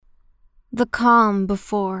The calm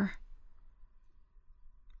before.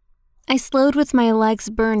 I slowed with my legs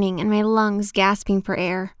burning and my lungs gasping for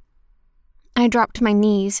air. I dropped to my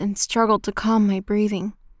knees and struggled to calm my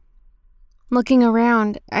breathing. Looking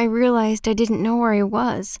around, I realized I didn't know where I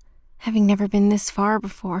was, having never been this far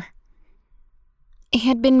before. It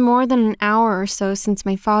had been more than an hour or so since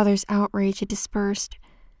my father's outrage had dispersed.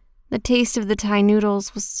 The taste of the Thai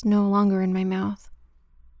noodles was no longer in my mouth.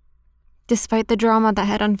 Despite the drama that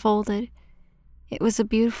had unfolded, it was a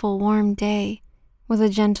beautiful, warm day with a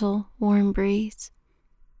gentle, warm breeze.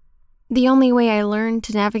 The only way I learned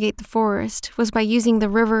to navigate the forest was by using the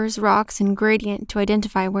rivers, rocks, and gradient to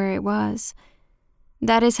identify where it was.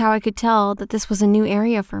 That is how I could tell that this was a new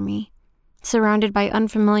area for me, surrounded by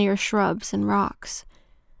unfamiliar shrubs and rocks.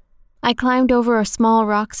 I climbed over a small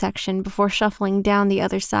rock section before shuffling down the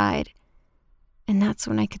other side, and that's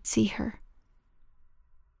when I could see her.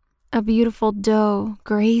 A beautiful doe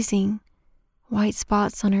grazing, white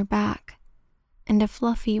spots on her back, and a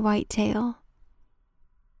fluffy white tail.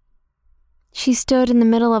 She stood in the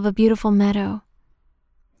middle of a beautiful meadow.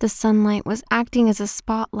 The sunlight was acting as a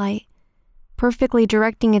spotlight, perfectly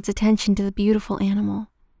directing its attention to the beautiful animal.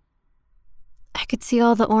 I could see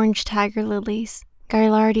all the orange tiger lilies,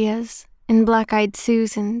 gaillardias, and black-eyed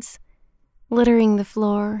Susans, littering the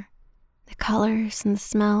floor, the colors and the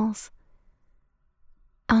smells.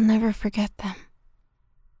 I'll never forget them.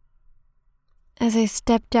 As I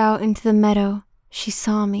stepped out into the meadow, she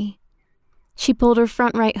saw me. She pulled her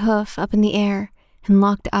front right hoof up in the air and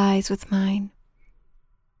locked eyes with mine.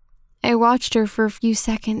 I watched her for a few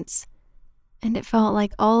seconds, and it felt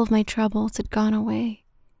like all of my troubles had gone away.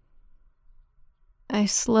 I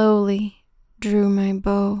slowly drew my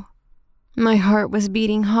bow. My heart was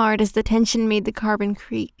beating hard as the tension made the carbon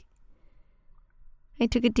creak. I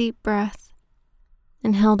took a deep breath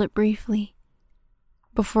and held it briefly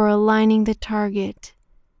before aligning the target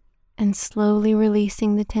and slowly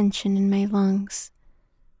releasing the tension in my lungs,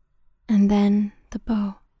 and then the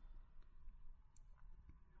bow.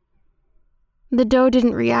 The doe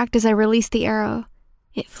didn't react as I released the arrow.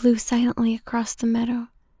 It flew silently across the meadow.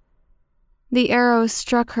 The arrow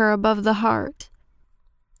struck her above the heart,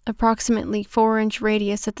 approximately 4-inch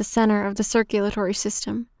radius at the center of the circulatory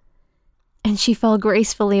system, and she fell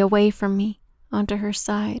gracefully away from me onto her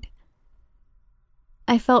side.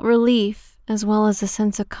 I felt relief as well as a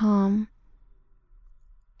sense of calm.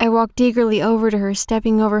 I walked eagerly over to her,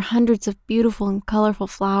 stepping over hundreds of beautiful and colorful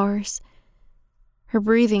flowers. Her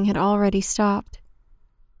breathing had already stopped.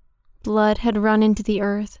 Blood had run into the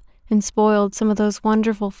earth and spoiled some of those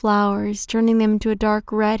wonderful flowers, turning them into a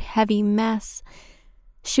dark red, heavy mess.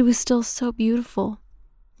 She was still so beautiful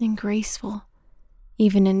and graceful,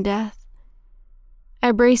 even in death.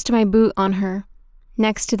 I braced my boot on her,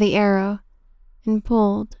 next to the arrow, and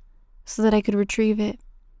pulled so that I could retrieve it.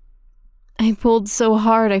 I pulled so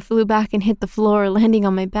hard I flew back and hit the floor, landing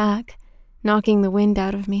on my back, knocking the wind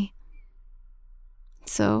out of me.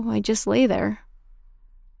 So I just lay there.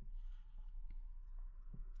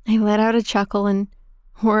 I let out a chuckle and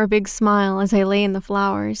wore a big smile as I lay in the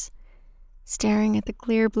flowers, staring at the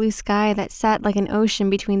clear blue sky that sat like an ocean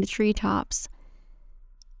between the treetops.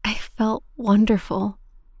 I felt wonderful.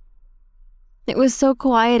 It was so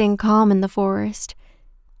quiet and calm in the forest,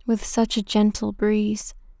 with such a gentle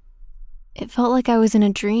breeze. It felt like I was in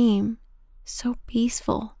a dream, so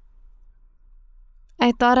peaceful.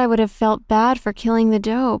 I thought I would have felt bad for killing the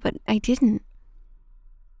doe, but I didn't.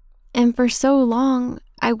 And for so long,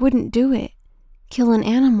 I wouldn't do it, kill an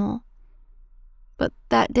animal. But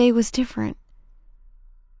that day was different.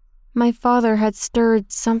 My father had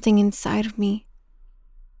stirred something inside of me.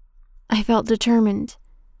 I felt determined.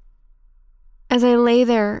 As I lay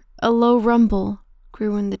there, a low rumble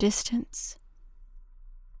grew in the distance.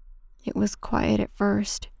 It was quiet at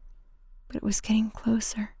first, but it was getting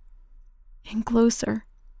closer and closer.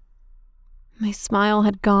 My smile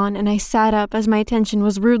had gone, and I sat up as my attention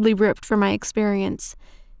was rudely ripped from my experience.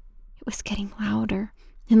 It was getting louder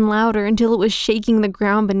and louder until it was shaking the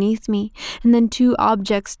ground beneath me, and then 2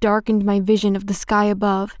 objects darkened my vision of the sky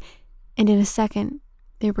above, and in a second,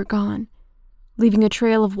 they were gone, leaving a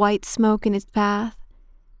trail of white smoke in its path.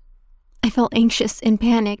 I felt anxious and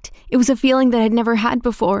panicked. It was a feeling that I'd never had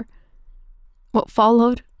before. What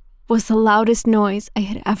followed was the loudest noise I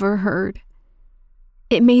had ever heard.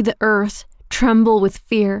 It made the earth tremble with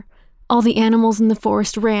fear. All the animals in the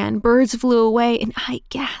forest ran, birds flew away, and I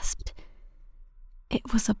gasped.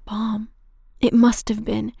 It was a bomb. It must have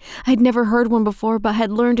been. I'd never heard one before, but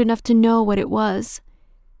had learned enough to know what it was.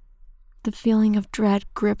 The feeling of dread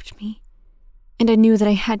gripped me, and I knew that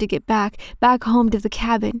I had to get back home to the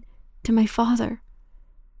cabin, to my father.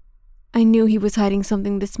 I knew he was hiding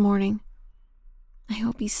something this morning. I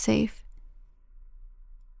hope he's safe.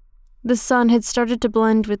 The sun had started to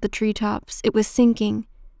blend with the treetops. It was sinking,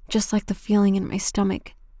 just like the feeling in my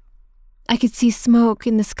stomach. I could see smoke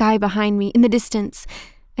in the sky behind me, in the distance.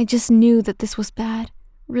 I just knew that this was bad,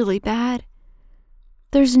 really bad.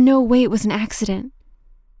 There's no way it was an accident.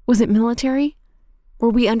 Was it military? Were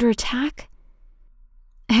we under attack?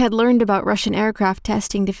 I had learned about Russian aircraft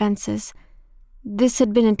testing defenses. This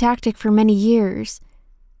had been a tactic for many years,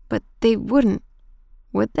 but they wouldn't,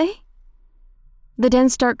 would they? The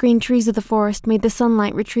dense dark green trees of the forest made the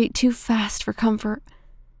sunlight retreat too fast for comfort.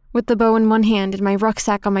 With the bow in one hand and my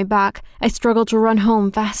rucksack on my back, I struggled to run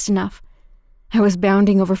home fast enough. I was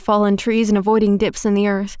bounding over fallen trees and avoiding dips in the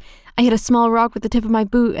earth. I hit a small rock with the tip of my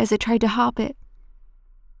boot as I tried to hop it.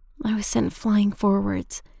 I was sent flying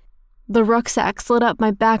forwards. The rucksack slid up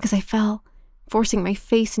my back as I fell, forcing my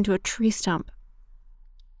face into a tree stump.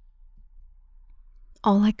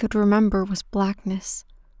 All I could remember was blackness.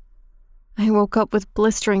 I woke up with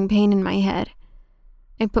blistering pain in my head.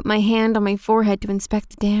 I put my hand on my forehead to inspect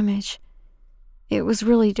the damage. It was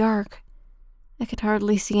really dark. I could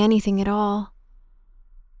hardly see anything at all.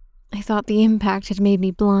 I thought the impact had made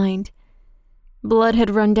me blind. Blood had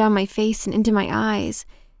run down my face and into my eyes.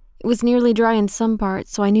 It was nearly dry in some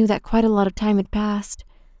parts, so I knew that quite a lot of time had passed.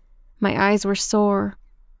 My eyes were sore.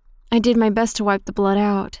 I did my best to wipe the blood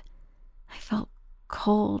out. I felt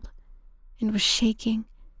cold and was shaking.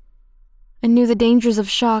 I knew the dangers of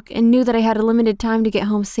shock and knew that I had a limited time to get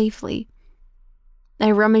home safely. I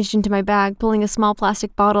rummaged into my bag, pulling a small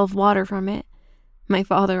plastic bottle of water from it. My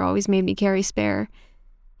father always made me carry spare.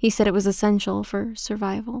 He said it was essential for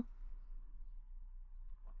survival.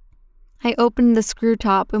 I opened the screw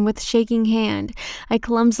top and with shaking hand, I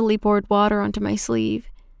clumsily poured water onto my sleeve.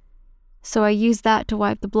 So I used that to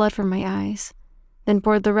wipe the blood from my eyes, then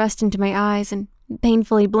poured the rest into my eyes and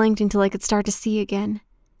painfully blinked until I could start to see again.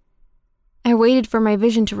 I waited for my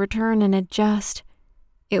vision to return and adjust.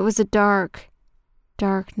 It was a dark,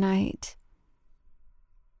 dark night.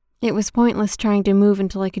 It was pointless trying to move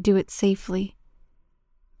until I could do it safely.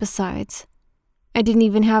 Besides, I didn't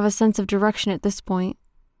even have a sense of direction at this point.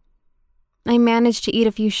 I managed to eat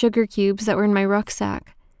a few sugar cubes that were in my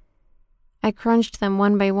rucksack. I crunched them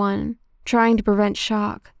one by one, trying to prevent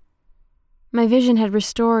shock. My vision had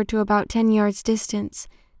restored to about 10 yards distance,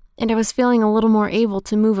 and I was feeling a little more able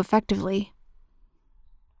to move effectively.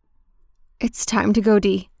 "It's time to go,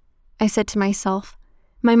 Dee," I said to myself.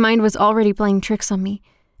 My mind was already playing tricks on me.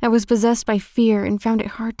 I was possessed by fear and found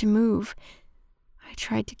it hard to move. I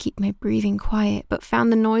tried to keep my breathing quiet, but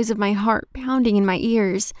found the noise of my heart pounding in my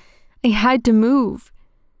ears. I had to move.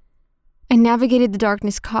 I navigated the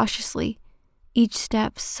darkness cautiously, each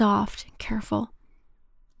step soft and careful.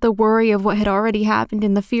 The worry of what had already happened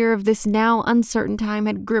and the fear of this now uncertain time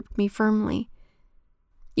had gripped me firmly.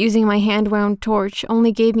 Using my hand-wound torch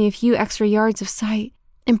only gave me a few extra yards of sight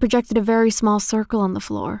and projected a very small circle on the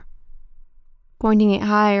floor. Pointing it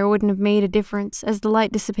higher wouldn't have made a difference as the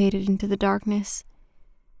light dissipated into the darkness.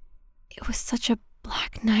 It was such a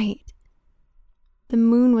black night. The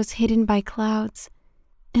moon was hidden by clouds,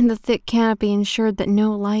 and the thick canopy ensured that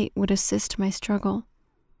no light would assist my struggle.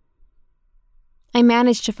 I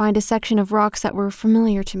managed to find a section of rocks that were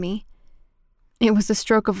familiar to me. It was a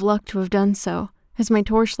stroke of luck to have done so, as my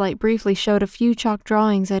torchlight briefly showed a few chalk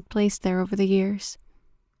drawings I'd placed there over the years.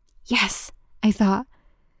 Yes, I thought.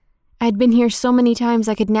 I'd been here so many times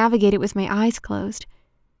I could navigate it with my eyes closed,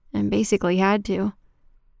 and basically had to.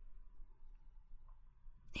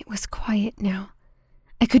 It was quiet now.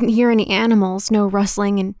 I couldn't hear any animals, no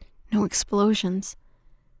rustling, and no explosions.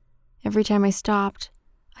 Every time I stopped,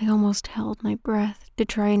 I almost held my breath to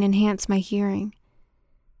try and enhance my hearing.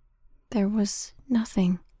 There was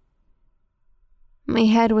nothing. My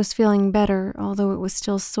head was feeling better, although it was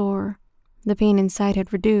still sore. The pain inside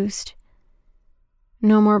had reduced.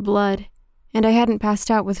 No more blood, and I hadn't passed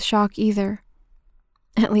out with shock either.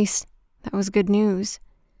 At least, that was good news.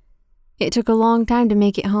 It took a long time to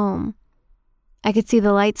make it home. I could see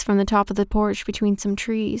the lights from the top of the porch between some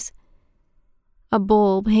trees. A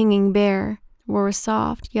bulb hanging bare wore a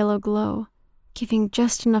soft yellow glow, giving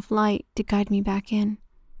just enough light to guide me back in.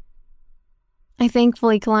 I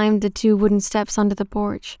thankfully climbed the 2 wooden steps onto the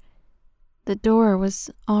porch. The door was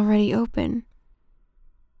already open.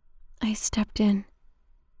 I stepped in.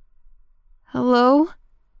 "Hello?"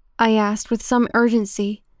 I asked with some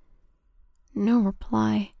urgency. No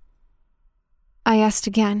reply. I asked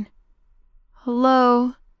again.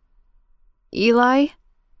 "Hello? Eli?"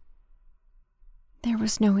 There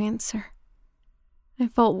was no answer. I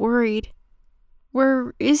felt worried.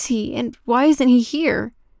 Where is he, and why isn't he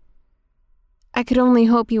here? I could only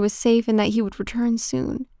hope he was safe and that he would return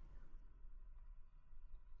soon.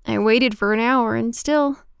 I waited for an hour, and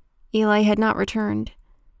still, Eli had not returned.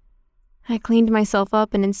 I cleaned myself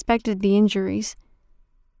up and inspected the injuries.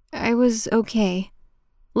 I was okay.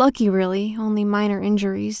 Lucky, really, only minor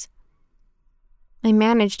injuries. I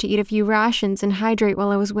managed to eat a few rations and hydrate while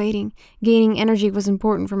I was waiting. Gaining energy was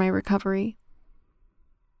important for my recovery.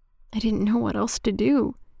 I didn't know what else to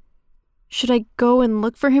do. Should I go and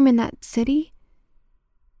look for him in that city?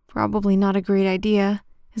 Probably not a great idea,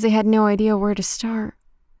 as I had no idea where to start.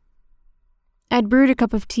 I'd brewed a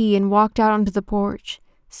cup of tea and walked out onto the porch,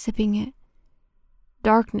 sipping it.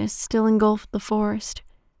 Darkness still engulfed the forest.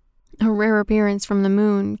 A rare appearance from the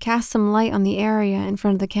moon cast some light on the area in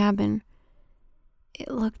front of the cabin.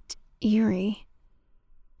 It looked eerie.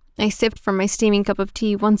 I sipped from my steaming cup of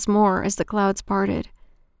tea once more as the clouds parted.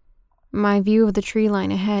 My view of the tree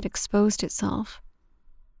line ahead exposed itself.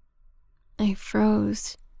 I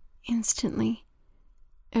froze instantly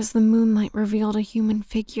as the moonlight revealed a human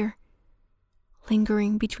figure,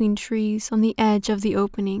 lingering between trees on the edge of the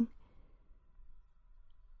opening.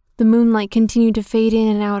 The moonlight continued to fade in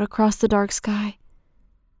and out across the dark sky,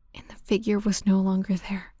 and the figure was no longer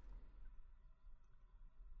there.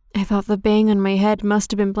 I thought the bang on my head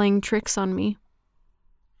must have been playing tricks on me.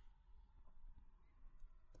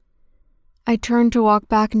 I turned to walk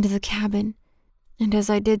back into the cabin, and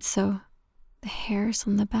as I did so, the hairs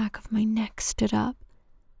on the back of my neck stood up.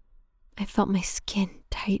 I felt my skin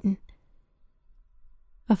tighten.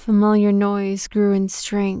 A familiar noise grew in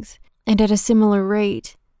strength, and at a similar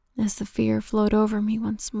rate, as the fear flowed over me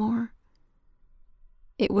once more.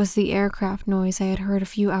 It was the aircraft noise I had heard a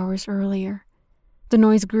few hours earlier. The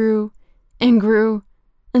noise grew and grew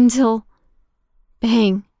until...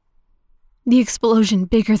 bang! The explosion,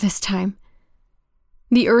 bigger this time.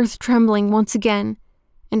 The earth trembling once again,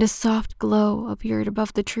 and a soft glow appeared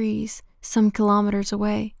above the trees, some kilometers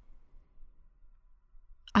away.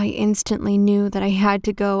 I instantly knew that I had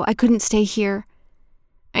to go. I couldn't stay here.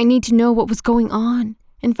 I need to know what was going on,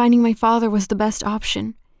 and finding my father was the best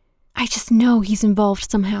option. I just know he's involved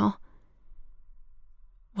somehow.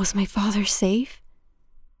 Was my father safe?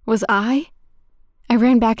 Was I? I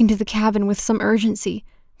ran back into the cabin with some urgency,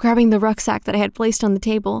 grabbing the rucksack that I had placed on the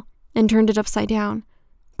table, and turned it upside down,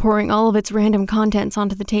 pouring all of its random contents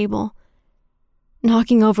onto the table.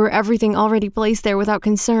 Knocking over everything already placed there without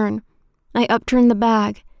concern, I upturned the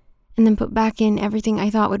bag, and then put back in everything I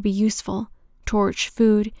thought would be useful: torch,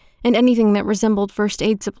 food, and anything that resembled first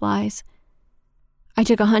aid supplies. I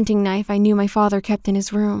took a hunting knife I knew my father kept in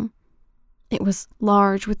his room. It was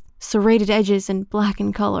large, with serrated edges and black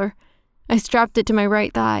in color. I strapped it to my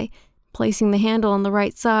right thigh, placing the handle on the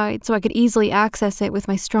right side so I could easily access it with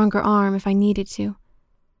my stronger arm if I needed to.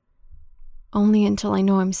 Only until I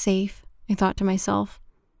know I'm safe, I thought to myself.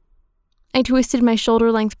 I twisted my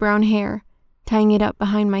shoulder-length brown hair, tying it up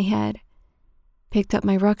behind my head, picked up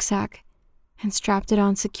my rucksack, and strapped it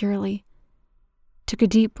on securely, took a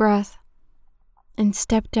deep breath, and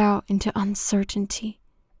stepped out into uncertainty,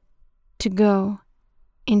 to go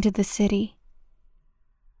into the city.